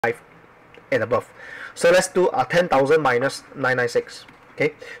and above. So let's do 10,000 minus 996.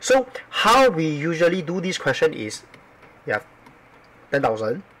 Okay, so how we usually do this question is you have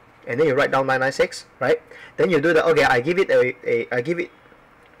 10,000 and then you write down 996, right? Then you do the, okay, I give it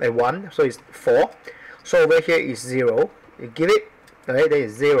a 1, so it's 4. So over here is 0. You give it, okay, then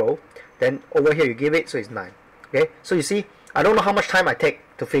it's 0. Then over here you give it, so it's 9. Okay, so you see, I don't know how much time I take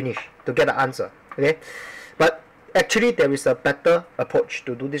to finish, to get the answer. Okay, but actually there is a better approach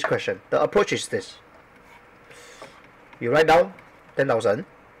to do this question. The approach is this. You write down 10,000.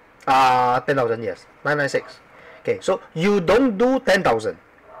 10,000, yes. 996. Okay, so you don't do 10,000.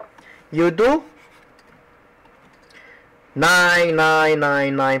 You do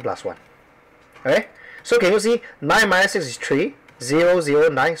 9999 plus 1. Okay, so can you see 9 minus 6 is 3, 0, 0,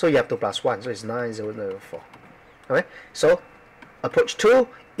 9, so you have to plus 1, so it's 9004. Okay, so approach 2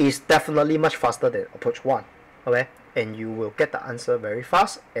 is definitely much faster than approach 1. Okay, and you will get the answer very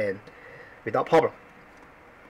fast and without problem.